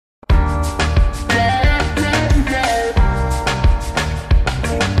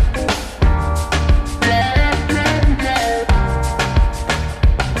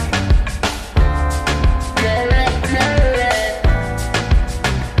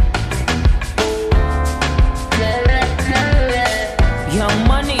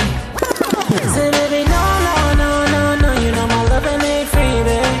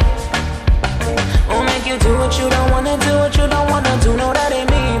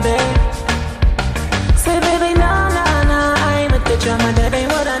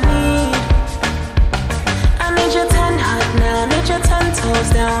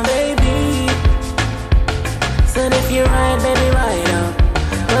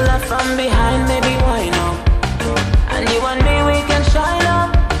from behind, baby, wind up. And you and me, we can shine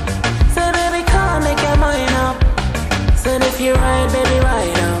up. So baby, come make your mind up. So if you ride, baby,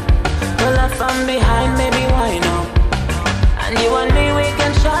 ride up. Pull up from behind, baby, wind up. And you and me, we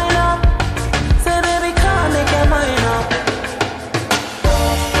can shine up. So baby, come make your mind up.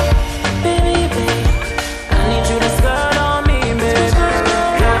 Baby, baby, I need you to skirt on me, baby.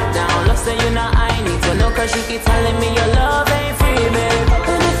 Drop down, look, say you know I need to know, cause you keep telling me your love ain't free, baby.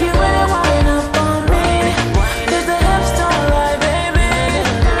 And if you really wind up on me, cause the hips don't lie, baby.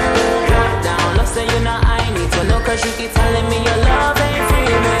 Drop down, look, say you know I need to know, cause you keep telling me your love ain't free,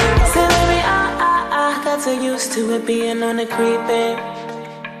 baby. Say baby, I got so used to it being on the creep, babe.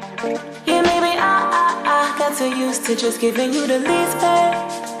 Yeah, maybe I got so used to just giving you the least, babe.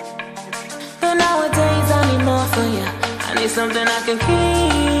 But nowadays I need more for you. I need something I can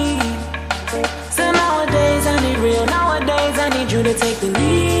keep. So nowadays I need real. Nowadays I need you to take the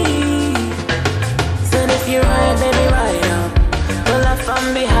lead. So if you ride, baby, ride up. Pull up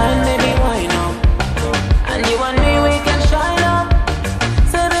from behind, baby, wind up. And you and me, we can shine up.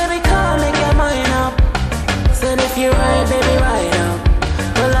 So baby, come make your mind up. So if you ride, baby, ride up.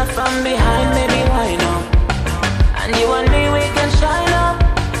 Pull up from behind, baby, wind up. And you and me, we can shine up.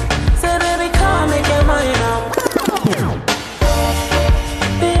 So baby, come make your mind up.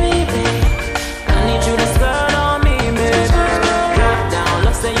 Baby, baby, I need you to skirt on me, baby. Drop down,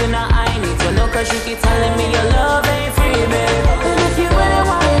 look, say you know I need to know, cause you keep telling me your love ain't free, baby. And if you really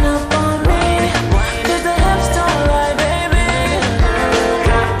wind up on me, cause the hips don't lie, baby.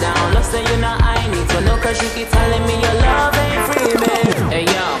 Drop down, look, say you know I need to know, cause you keep telling me your love ain't free, baby. Hey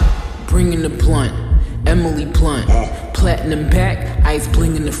yo, bringing the blunt, Emily Blunt. Platinum back, ice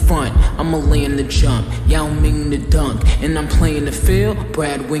bling in the front. I'ma lay in the jump, 𝓚 the dunk. And I'm playing the field,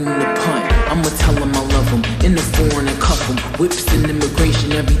 Brad winging the punt. I'ma tell him I love him, in the foreign and cuff him. Whips and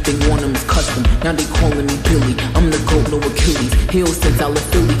immigration, everything on him is custom. Now they calling me Billy, I'm the GOAT, no Achilles. Heel since I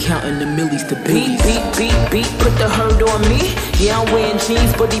left Philly, counting the millies to billies. Beat, put the herd on me. Yeah, I'm wearing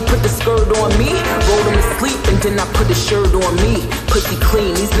jeans, but he put the skirt on me. Rolled him to sleep, and then I put the shirt on me. Pussy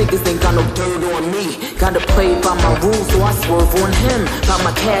clean, these niggas ain't got no dirt on me. Gotta play by my rules, so I swerve on him. Got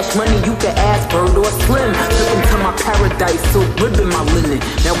my cash money, you can ask Bird or Slim. Took him to my paradise, so ribbon my linen.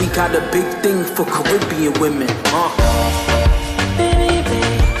 Now we got a big thing for Caribbean women. Baby, baby,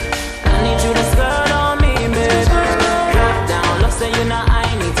 I need you to skirt on me, baby. Drop down, look, say you know I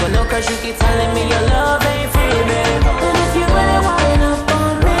need to know, cause you keep telling me your love ain't free, baby. And if you really wind up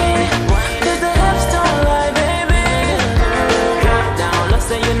on me, cause the hips don't lie, baby. Drop down, look,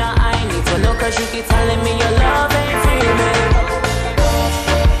 say you know I need to know, cause you keep telling me your love